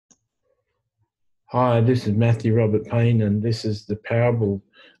Hi, this is Matthew Robert Payne, and this is the parable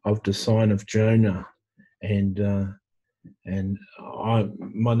of the sign of Jonah. And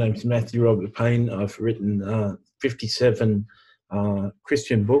my name's Matthew Robert Payne. I've written 57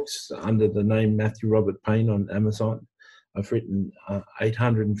 Christian books under the name Matthew Robert Payne on Amazon. I've written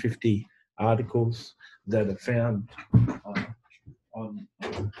 850 articles that are found on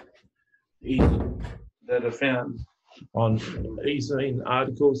that are found on eZine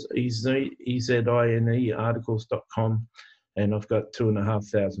articles, EZINE articles.com, and I've got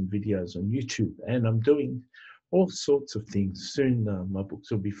 2,500 videos on YouTube, and I'm doing all sorts of things. Soon my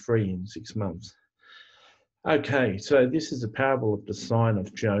books will be free in 6 months. Okay, so this is a parable of the sign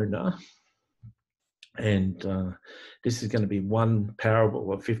of Jonah, and this is going to be one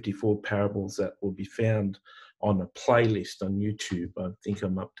parable of 54 parables that will be found on a playlist on YouTube. I think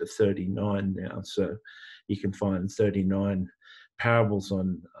I'm up to 39 now, so you can find 39 parables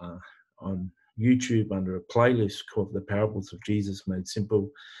on YouTube under a playlist called The Parables of Jesus Made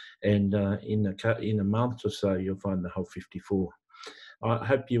Simple, and in a month or so you'll find the whole 54. I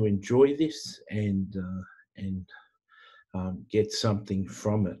hope you enjoy this and get something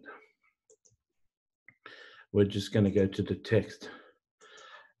from it. We're just going to go to the text.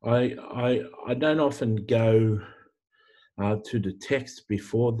 I don't often go to the text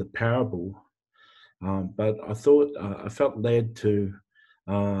before the parable, but I thought I felt led to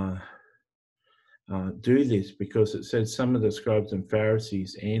do this because it says some of the scribes and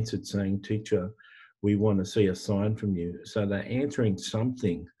Pharisees answered saying, "Teacher, we want to see a sign from you." So they're answering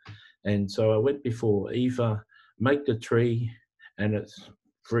something. And so I went before, either make the tree and its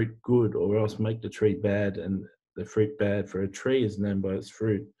fruit good, or else make the tree bad and the fruit bad, for a tree is known by its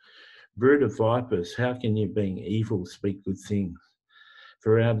fruit. Brood of vipers, how can you, being evil, speak good things?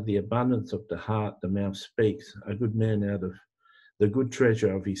 For out of the abundance of the heart the mouth speaks. A good man out of the good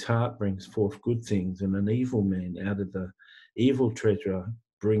treasure of his heart brings forth good things, and an evil man out of the evil treasure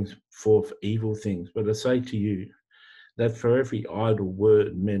brings forth evil things. But I say to you that for every idle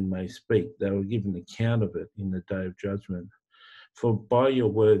word men may speak, they will give an account of it in the day of judgment. For by your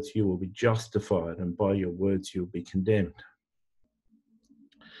words you will be justified, and by your words you will be condemned.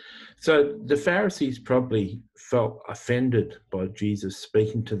 So the Pharisees probably felt offended by Jesus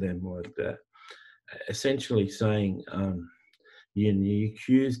speaking to them like that, essentially saying, you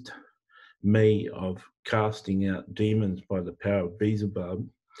accused me of casting out demons by the power of Beelzebub.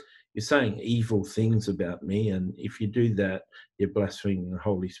 You're saying evil things about me, and if you do that, you're blaspheming the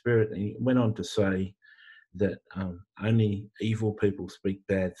Holy Spirit. And he went on to say that only evil people speak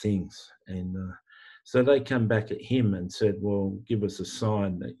bad things. And so they come back at him and said, well, give us a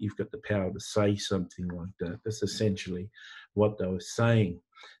sign that you've got the power to say something like that. That's essentially what they were saying.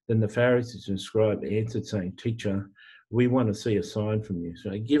 Then the Pharisees and scribes answered saying, "Teacher, we want to see a sign from you.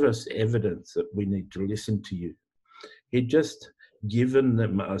 So give us evidence that we need to listen to you." He'd just given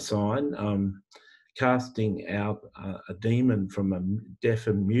them a sign, casting out a demon from a deaf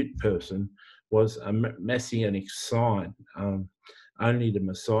and mute person was a messianic sign. Only the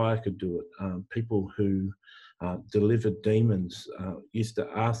Messiah could do it. People who delivered demons used to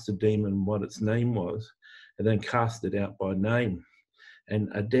ask the demon what its name was and then cast it out by name. And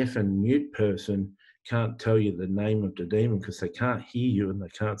a deaf and mute person can't tell you the name of the demon because they can't hear you and they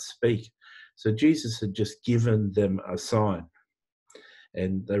can't speak. So Jesus had just given them a sign,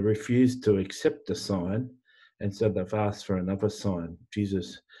 and they refused to accept the sign, and so they've asked for another sign.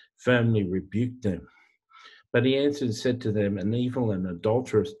 Jesus firmly rebuked them. But he answered and said to them, "An evil and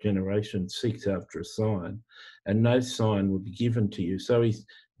adulterous generation seeks after a sign, and no sign will be given to you." So he's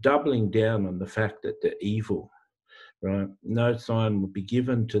doubling down on the fact that they're evil. Right? No sign will be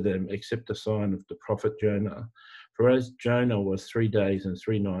given to them except the sign of the prophet Jonah. For as Jonah was 3 days and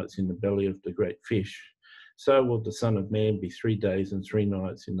 3 nights in the belly of the great fish, so will the Son of Man be 3 days and 3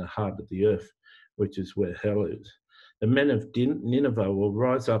 nights in the heart of the earth, which is where hell is. The men of Nineveh will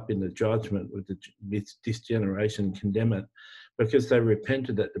rise up in the judgment with this generation and condemn it, because they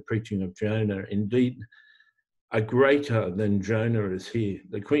repented at the preaching of Jonah. Indeed, a greater than Jonah is here.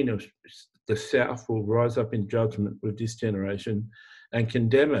 The queen of the south will rise up in judgment with this generation and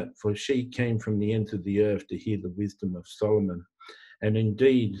condemn it, for she came from the ends of the earth to hear the wisdom of Solomon. And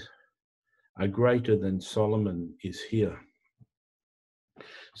indeed, a greater than Solomon is here.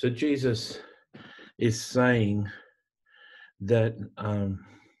 So Jesus is saying that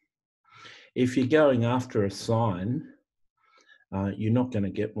if you're going after a sign, you're not going to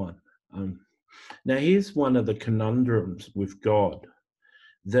get one. Now, here's one of the conundrums with God,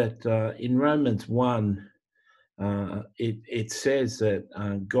 that in Romans 1, it says that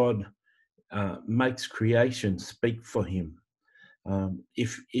God makes creation speak for him.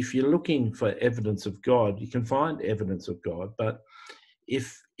 If you're looking for evidence of God, you can find evidence of God. But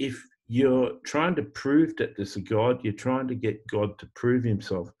if you're trying to prove that there's a God, you're trying to get God to prove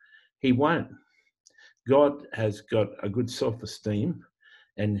himself, he won't. God has got a good self-esteem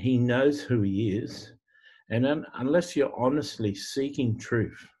and he knows who he is. And unless you're honestly seeking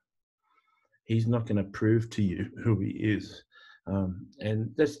truth, he's not going to prove to you who he is.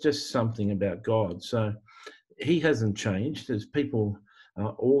 And that's just something about God. So he hasn't changed. There's people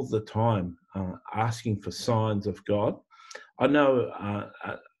all the time asking for signs of God. I know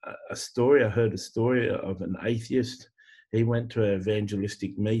a story. I heard a story of an atheist. He went to an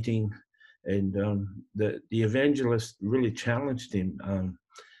evangelistic meeting, and the evangelist really challenged him.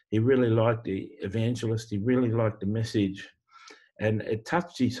 He really liked the evangelist. He really liked the message, and it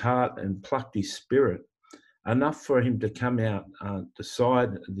touched his heart and plucked his spirit enough for him to come out the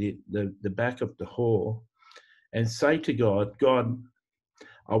side, the back of the hall, and say to God, God,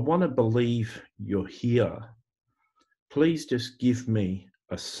 I want to believe you're here. Please just give me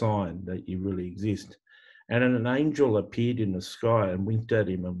a sign that you really exist. And an angel appeared in the sky and winked at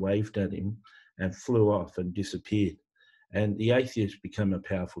him and waved at him and flew off and disappeared. And the atheist became a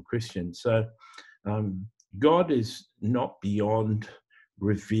powerful Christian. So God is not beyond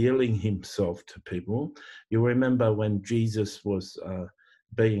revealing himself to people. You remember when Jesus was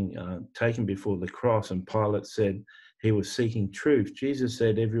being taken before the cross and Pilate said he was seeking truth. Jesus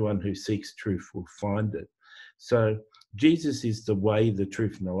said, everyone who seeks truth will find it. So Jesus is the way, the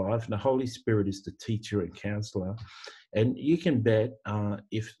truth, and the life, and the Holy Spirit is the teacher and counselor. And you can bet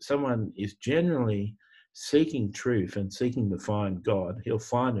if someone is genuinely seeking truth and seeking to find God, he'll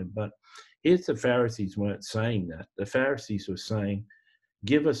find him. But here's the Pharisees weren't saying that. The Pharisees were saying,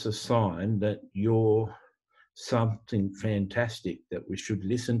 give us a sign that you're something fantastic, that we should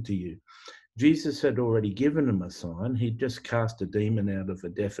listen to you. Jesus had already given them a sign. He'd just cast a demon out of a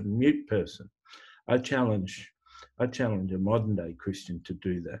deaf and mute person. I challenge a modern day Christian to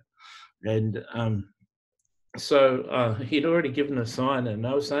do that. And so he'd already given a sign, and they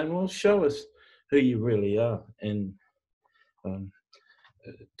were saying, well, show us who you really are. And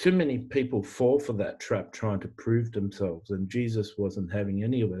too many people fall for that trap, trying to prove themselves, and Jesus wasn't having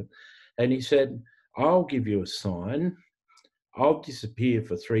any of it. And he said, I'll give you a sign. I'll disappear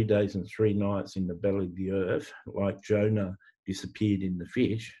for 3 days and 3 nights in the belly of the earth, like Jonah disappeared in the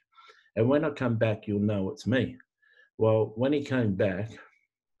fish. And when I come back, you'll know it's me. Well, when he came back,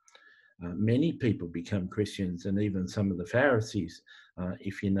 many people become Christians, and even some of the Pharisees,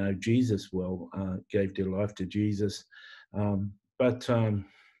 if you know Jesus well, gave their life to Jesus. But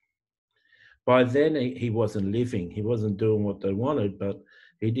by then, he wasn't living. He wasn't doing what they wanted, but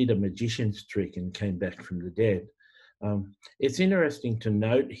he did a magician's trick and came back from the dead. It's interesting to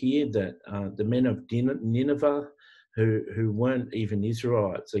note here that the men of Nineveh, who weren't even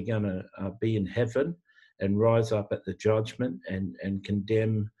Israelites, are going to be in heaven and rise up at the judgment and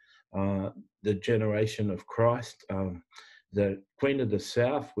condemn the generation of Christ. The Queen of the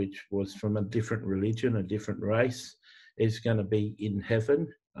South, which was from a different religion, a different race, is going to be in heaven.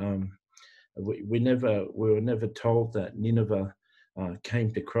 We were never told that Nineveh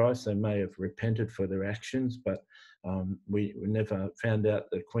came to Christ. They may have repented for their actions, but we never found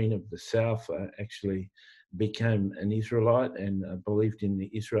out the Queen of the South actually became an Israelite and believed in the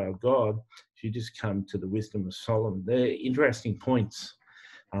Israel God. She just came to the wisdom of Solomon. They're interesting points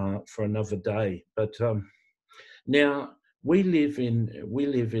for another day. But now we live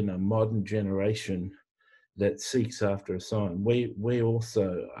in a modern generation that seeks after a sign. We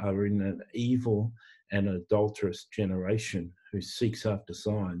also are in an evil and adulterous generation who seeks after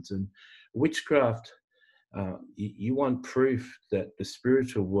signs. And witchcraft, you want proof that the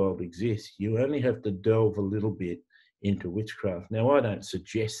spiritual world exists, you only have to delve a little bit into witchcraft. Now, I don't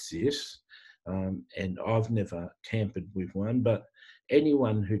suggest this, and I've never tampered with one, but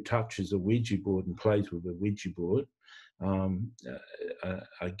anyone who touches a Ouija board and plays with a Ouija board,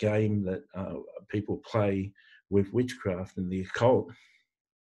 a game that people play with witchcraft and the occult,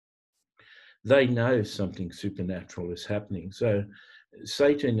 they know something supernatural is happening. So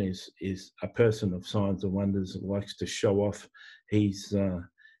Satan is a person of signs and wonders and likes to show off his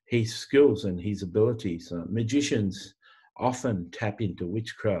skills and his abilities. Magicians often tap into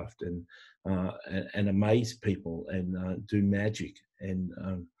witchcraft and amaze people and do magic. And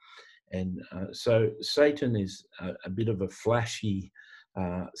so Satan is a bit of a flashy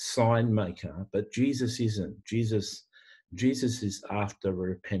sign maker, but Jesus isn't. Jesus is after a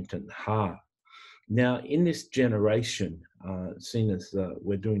repentant heart. Now, in this generation, seeing as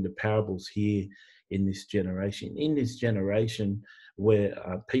we're doing the parables here in this generation, where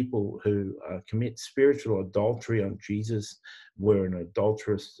people who commit spiritual adultery on Jesus. We're an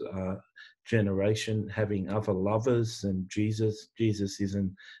adulterous generation, having other lovers than Jesus. Jesus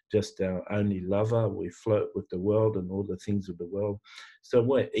isn't just our only lover. We flirt with the world and all the things of the world. So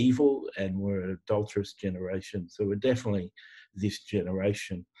we're evil and we're an adulterous generation. So we're definitely this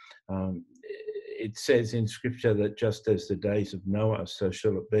generation. It says in Scripture that just as the days of Noah, so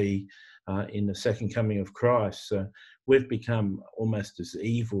shall it be in the second coming of Christ. So we've become almost as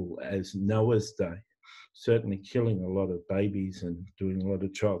evil as Noah's day, certainly killing a lot of babies and doing a lot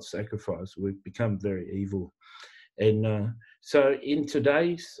of child sacrifice. We've become very evil. And so in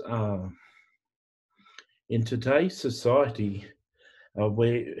today's society,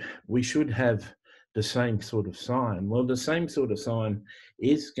 we should have the same sort of sign. Well, the same sort of sign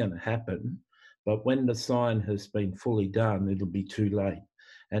is going to happen, but when the sign has been fully done, it'll be too late.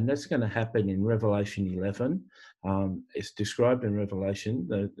 And that's going to happen in Revelation 11. It's described in Revelation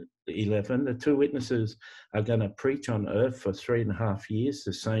 11. The two witnesses are going to preach on earth for 3.5 years,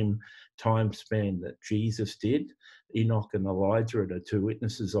 the same time span that Jesus did. Enoch and Elijah are the two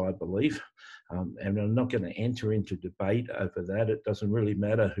witnesses, I believe. And I'm not going to enter into debate over that. It doesn't really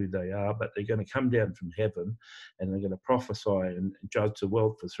matter who they are, but they're going to come down from heaven and they're going to prophesy and judge the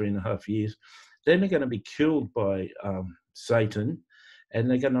world for 3.5 years. Then they're going to be killed by Satan, and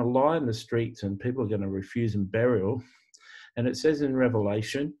they're going to lie in the streets and people are going to refuse them burial. And it says in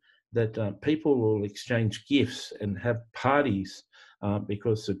Revelation that people will exchange gifts and have parties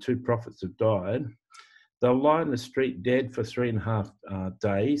because the two prophets have died. They'll lie in the street dead for 3.5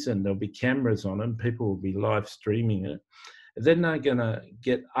 days, and there'll be cameras on them. People will be live streaming it. And then they're going to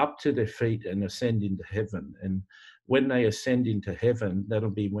get up to their feet and ascend into heaven. And when they ascend into heaven,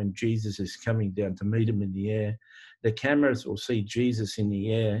 that'll be when Jesus is coming down to meet them in the air. The cameras will see Jesus in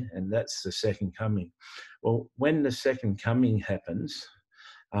the air, and that's the second coming. Well, when the second coming happens,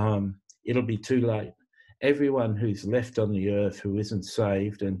 it'll be too late. Everyone who's left on the earth who isn't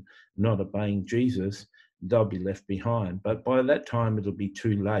saved and not obeying Jesus, they'll be left behind. But by that time, it'll be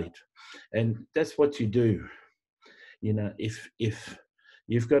too late. And that's what you do. You know, if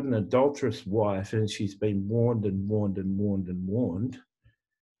you've got an adulterous wife and she's been warned and warned and warned and warned,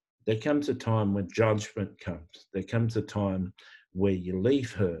 there comes a time when judgment comes. There comes a time where you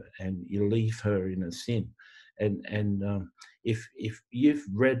leave her and you leave her in a sin. And if you've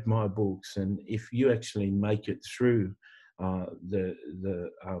read my books and if you actually make it through the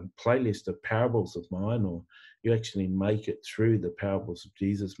playlist of parables of mine, or you actually make it through the parables of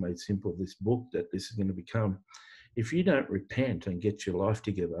Jesus Made Simple, this book that this is going to become, if you don't repent and get your life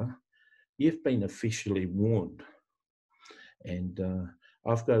together, you've been officially warned. And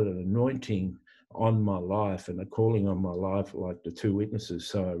I've got an anointing on my life and a calling on my life like the two witnesses,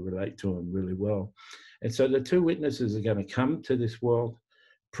 so I relate to them really well. And so the two witnesses are going to come to this world,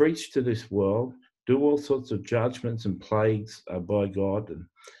 preach to this world, do all sorts of judgments and plagues by God,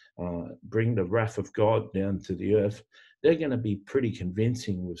 and bring the wrath of God down to the earth. They're going to be pretty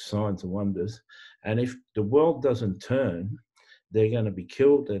convincing with signs and wonders. And if the world doesn't turn, they're going to be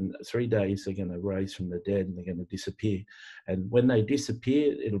killed, and 3 days they're going to rise from the dead and they're going to disappear. And when they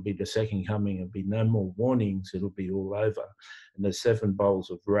disappear, it'll be the second coming. It'll be no more warnings. It'll be all over. And the 7 bowls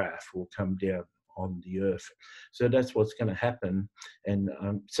of wrath will come down on the earth. So that's what's going to happen. And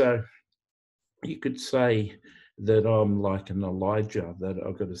so you could say that I'm like an Elijah, that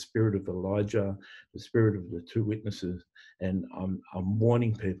I've got a spirit of Elijah, the spirit of the two witnesses, and I'm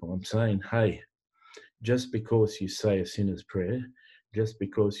warning people. I'm saying, hey, just because you say a sinner's prayer, just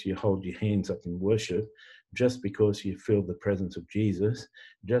because you hold your hands up in worship, just because you feel the presence of Jesus,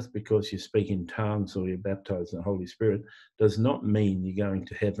 just because you speak in tongues or you're baptized in the Holy Spirit, does not mean you're going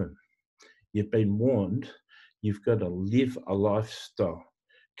to heaven. You've been warned. You've got to live a lifestyle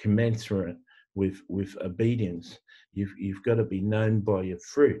commensurate with obedience. You've got to be known by your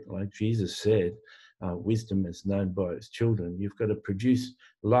fruit, like Jesus said. Wisdom is known by its children. You've got to produce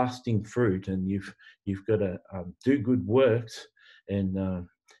lasting fruit, and you've got to do good works, and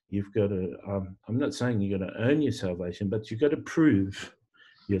you've got to. I'm not saying you've got to earn your salvation, but you've got to prove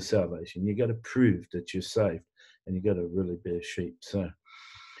your salvation. You've got to prove that you're saved, and you've got to really bear sheep. So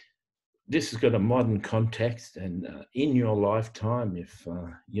this has got a modern context, and in your lifetime, if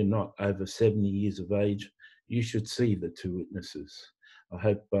you're not over 70 years of age, you should see the two witnesses. I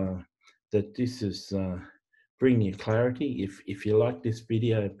hope that this is bringing you clarity. If you like this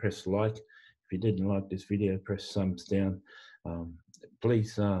video, press like. If you didn't like this video, press thumbs down.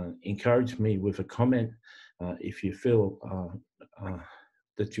 Please encourage me with a comment. If you feel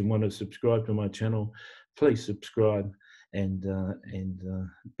that you want to subscribe to my channel, please subscribe. and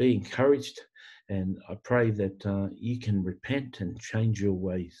be encouraged. And I pray that you can repent and change your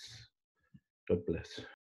ways. God bless.